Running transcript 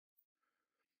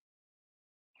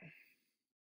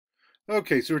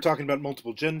Okay, so we're talking about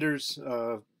multiple genders.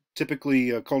 Typically,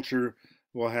 a culture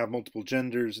will have multiple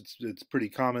genders. It's pretty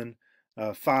common.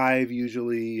 Five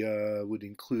usually would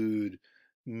include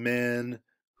men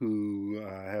who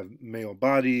have male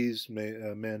bodies,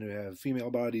 men who have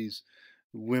female bodies,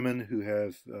 women who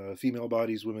have female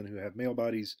bodies, women who have male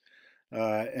bodies,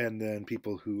 and then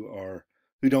people who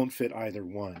don't fit either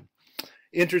one.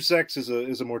 Intersex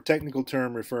is a more technical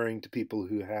term referring to people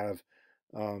who have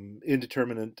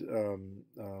indeterminate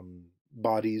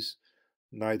bodies,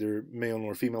 neither male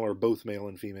nor female, or both male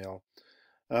and female.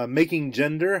 Making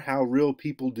gender, how real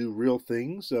people do real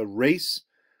things. Uh, race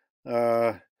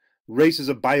is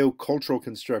a biocultural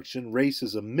construction. Race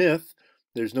is a myth.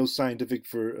 There's no scientific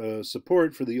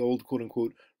support for the old quote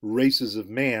unquote races of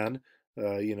man.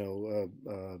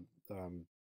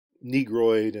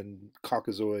 Negroid and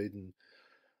Caucasoid and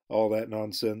all that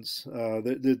nonsense.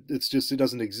 It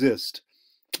doesn't exist.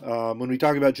 When we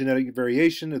talk about genetic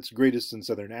variation, it's greatest in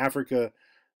southern Africa.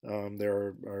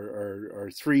 There are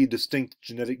three distinct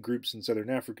genetic groups in southern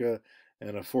Africa,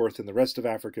 and a fourth in the rest of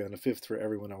Africa, and a fifth for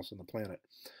everyone else on the planet.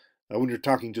 When you're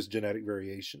talking just genetic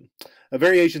variation,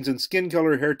 variations in skin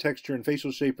color, hair texture, and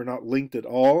facial shape are not linked at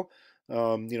all.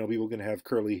 People can have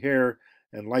curly hair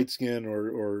and light skin,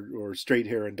 or straight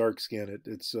hair and dark skin.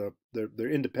 They're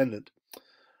independent.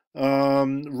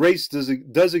 Race does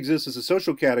exist as a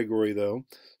social category, though.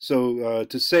 So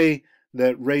to say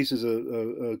that race is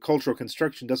a cultural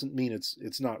construction doesn't mean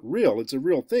it's not real. It's a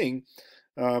real thing.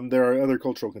 There are other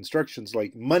cultural constructions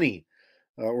like money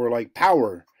or like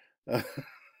power that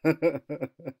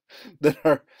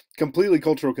are completely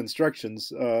cultural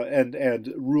constructions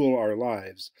and rule our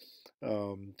lives.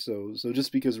 So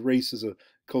just because race is a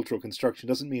cultural construction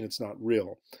doesn't mean it's not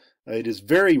real. It is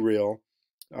very real.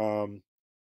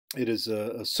 It is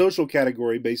a social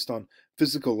category based on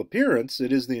physical appearance.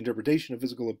 It is the interpretation of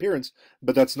physical appearance,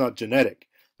 but that's not genetic.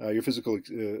 Your physical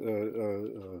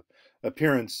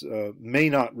appearance may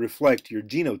not reflect your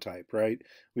genotype, right?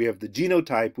 We have the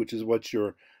genotype, which is what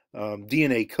your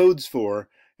DNA codes for,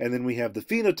 and then we have the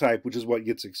phenotype, which is what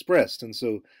gets expressed. And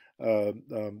so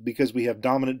because we have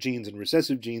dominant genes and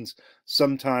recessive genes,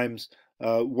 sometimes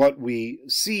what we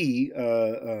see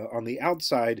on the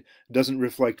outside doesn't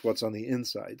reflect what's on the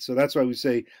inside. So that's why we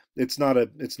say it's not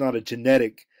a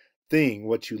genetic thing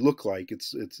what you look like.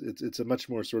 It's a much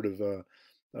more sort of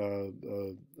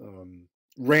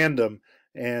random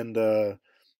and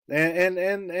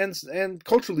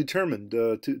culturally determined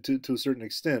to a certain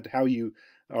extent how you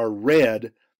are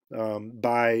read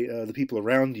by the people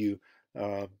around you.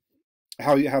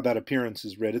 How that appearance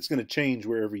is read. It's going to change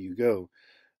wherever you go.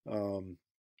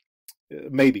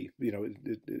 Maybe,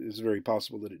 it's very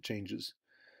possible that it changes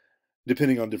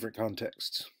depending on different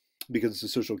contexts because it's a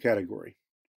social category.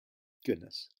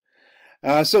 Goodness.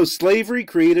 So slavery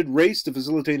created race to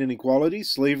facilitate inequality.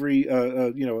 Slavery,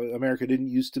 America didn't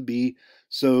used to be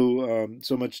so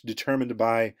much determined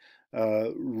by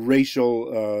racial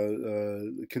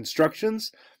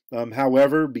constructions.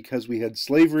 However, because we had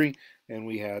slavery and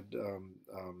we had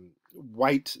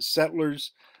white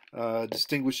settlers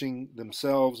distinguishing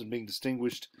themselves and being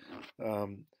distinguished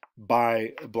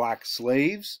by black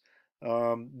slaves,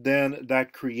 then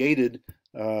that created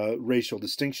racial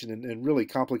distinction in really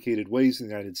complicated ways in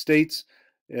the United States.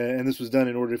 And this was done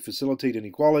in order to facilitate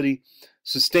inequality.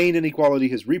 Sustained inequality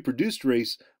has reproduced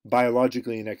race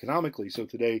biologically and economically. So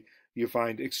today you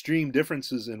find extreme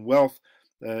differences in wealth,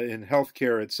 in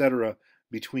healthcare, etc.,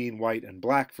 between white and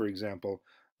black, for example.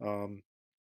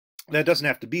 That doesn't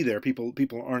have to be there. People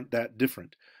aren't that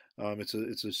different.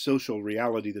 It's a social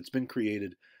reality that's been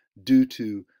created due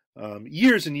to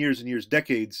years and years and years,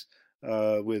 decades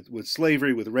with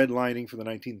slavery, with redlining from the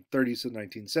 1930s to the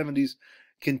 1970s,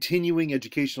 continuing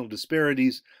educational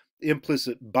disparities,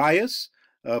 implicit bias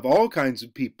of all kinds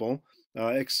of people,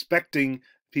 expecting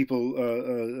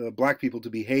black people to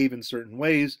behave in certain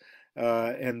ways,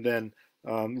 and then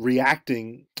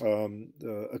reacting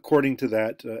according to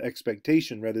that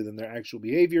expectation rather than their actual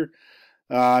behavior.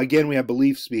 Again, we have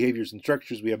beliefs, behaviors, and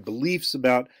structures. We have beliefs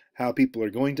about how people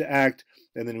are going to act,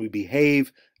 and then we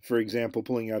behave, for example,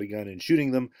 pulling out a gun and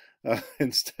shooting them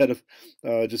instead of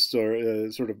just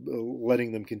sort of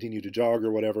letting them continue to jog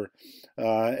or whatever.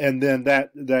 And then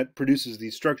that produces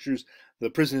these structures,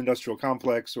 the prison industrial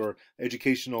complex or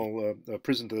educational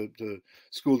prison to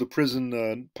school to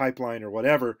prison pipeline or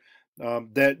whatever.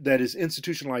 That is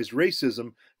institutionalized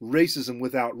racism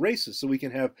without racists. So we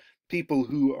can have people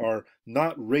who are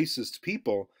not racist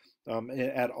people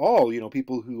at all,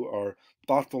 people who are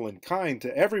thoughtful and kind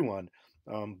to everyone.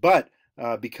 But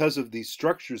because of these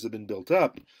structures that have been built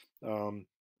up,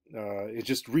 it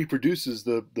just reproduces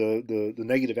the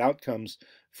negative outcomes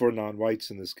for non-whites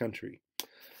in this country.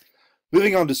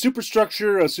 Moving on to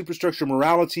superstructure, superstructure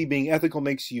morality, being ethical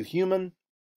makes you human.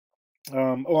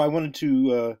 I wanted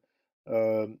to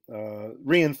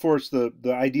reinforce the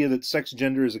idea that sex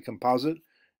gender is a composite.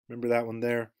 Remember that one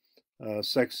there?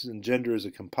 Sex and gender is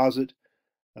a composite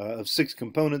of 6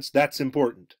 components. That's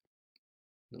important.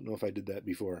 Don't know if I did that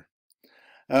before.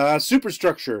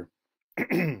 Superstructure.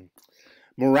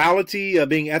 Morality,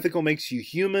 being ethical makes you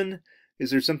human.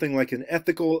 Is there something like an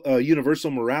ethical, universal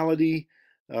morality?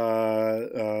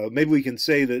 Maybe we can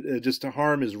say that just to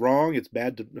harm is wrong. It's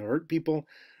bad to hurt people.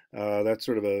 That's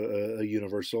sort of a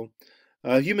universal.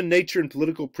 Human nature and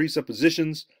political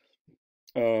presuppositions.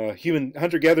 Human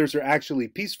hunter-gatherers are actually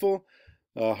peaceful.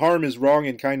 Harm is wrong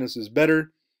and kindness is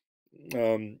better.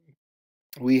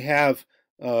 We have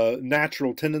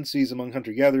natural tendencies among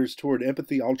hunter-gatherers toward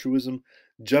empathy, altruism,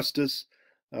 justice.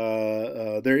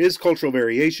 There is cultural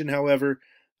variation, however.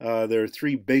 There are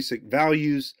 3 basic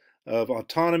values of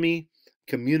autonomy,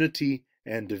 community,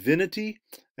 and divinity.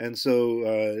 And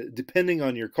so depending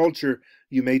on your culture,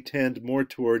 you may tend more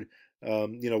toward,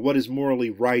 what is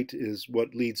morally right is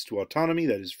what leads to autonomy,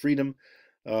 that is freedom,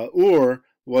 or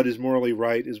what is morally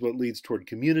right is what leads toward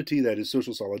community, that is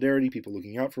social solidarity, people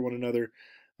looking out for one another.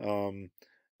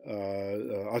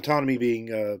 Autonomy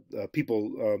being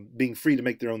people being free to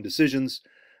make their own decisions.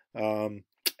 And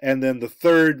then the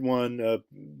third one,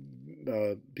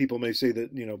 people may say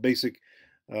that, basic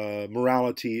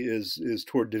morality is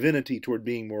toward divinity, toward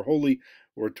being more holy,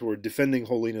 or toward defending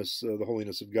holiness, the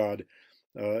holiness of God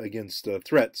against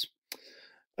threats.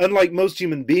 Unlike most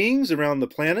human beings around the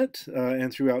planet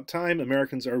and throughout time,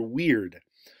 Americans are weird.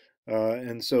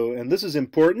 And this is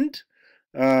important.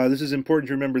 This is important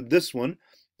to remember this one.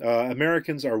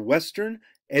 Americans are Western,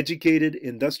 educated,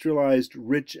 industrialized,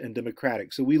 rich, and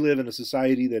democratic. So we live in a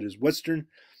society that is Western,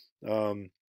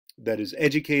 that is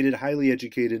educated, highly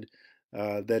educated,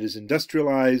 that is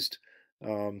industrialized.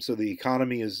 So the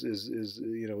economy is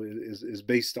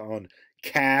based on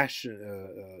cash,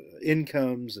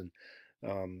 incomes, and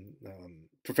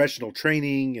professional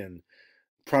training and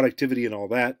productivity and all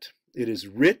that. It is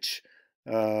rich.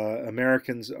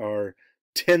 Americans are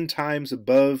 10 times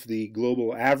above the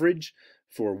global average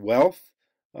for wealth.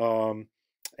 And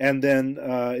then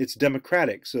it's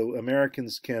democratic. So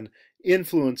Americans can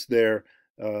influence their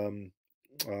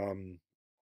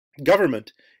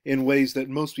government in ways that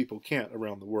most people can't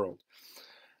around the world.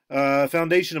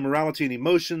 Foundation of morality and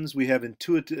emotions. We have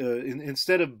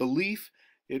instead of belief,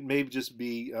 it may just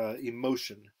be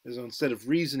emotion. Instead of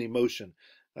reason, emotion.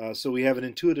 So we have an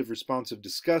intuitive response of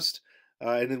disgust,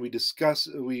 and then we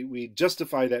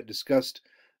justify that disgust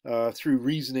through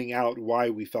reasoning out why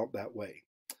we felt that way.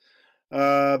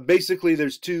 Basically,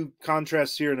 there's 2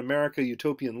 contrasts here in America: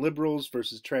 utopian liberals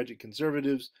versus tragic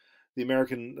conservatives. The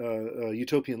American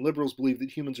utopian liberals believe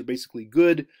that humans are basically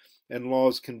good and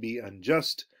laws can be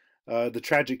unjust. The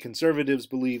tragic conservatives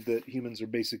believe that humans are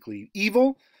basically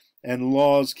evil and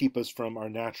laws keep us from our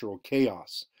natural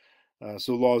chaos.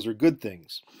 So laws are good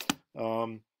things.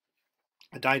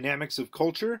 Dynamics of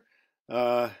culture.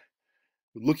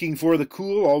 Looking for the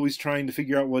cool, always trying to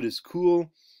figure out what is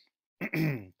cool.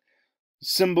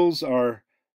 Symbols are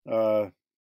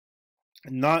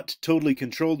not totally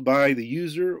controlled by the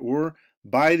user or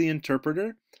by the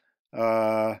interpreter.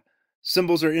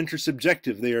 Symbols are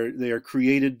intersubjective. They are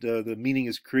created. The meaning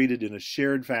is created in a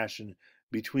shared fashion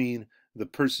between the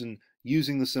person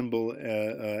using the symbol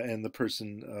and the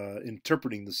person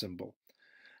interpreting the symbol.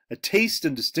 A taste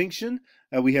and distinction.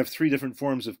 We have 3 different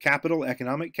forms of capital: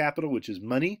 economic capital, which is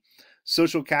money;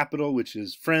 social capital, which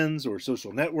is friends or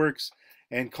social networks;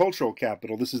 and cultural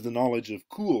capital. This is the knowledge of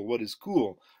cool. What is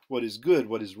cool? What is good?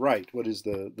 What is right? What is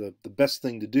the best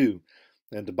thing to do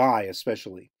and to buy,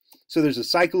 especially? So there's a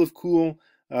cycle of cool.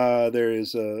 There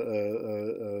is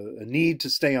a need to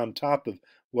stay on top of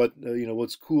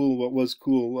what's cool. What was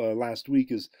cool last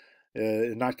week is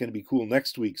not going to be cool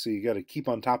next week. So you got to keep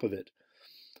on top of it.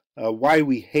 Why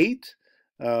we hate.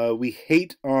 We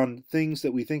hate on things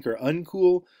that we think are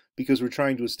uncool because we're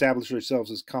trying to establish ourselves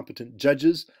as competent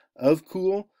judges of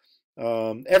cool.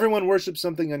 Everyone worships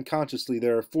something unconsciously.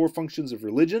 There are 4 functions of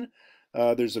religion.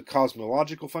 There's a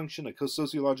cosmological function, a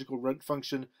sociological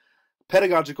function,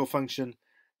 pedagogical function,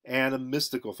 and a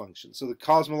mystical function. So the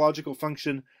cosmological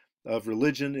function of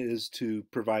religion is to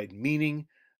provide meaning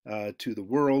to the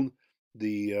world.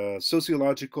 The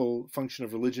sociological function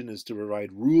of religion is to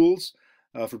provide rules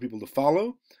for people to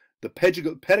follow. The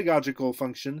pedagogical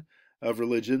function of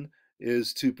religion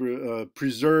is to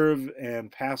preserve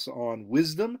and pass on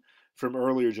wisdom from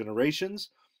earlier generations.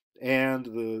 And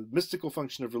the mystical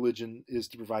function of religion is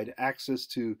to provide access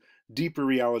to deeper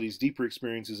realities, deeper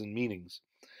experiences, and meanings.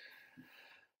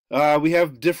 We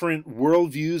have different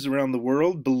worldviews around the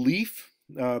world. Belief,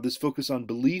 this focus on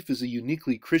belief, is a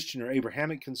uniquely Christian or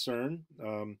Abrahamic concern,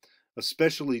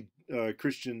 especially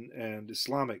Christian and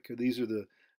Islamic. These are the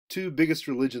two biggest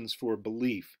religions for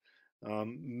belief.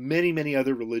 Many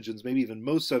other religions, maybe even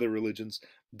most other religions,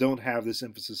 don't have this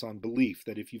emphasis on belief,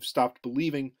 that if you've stopped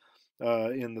believing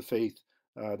in the faith,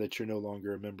 that you're no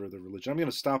longer a member of the religion. I'm going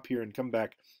to stop here and come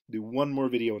back, do one more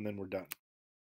video, and then we're done.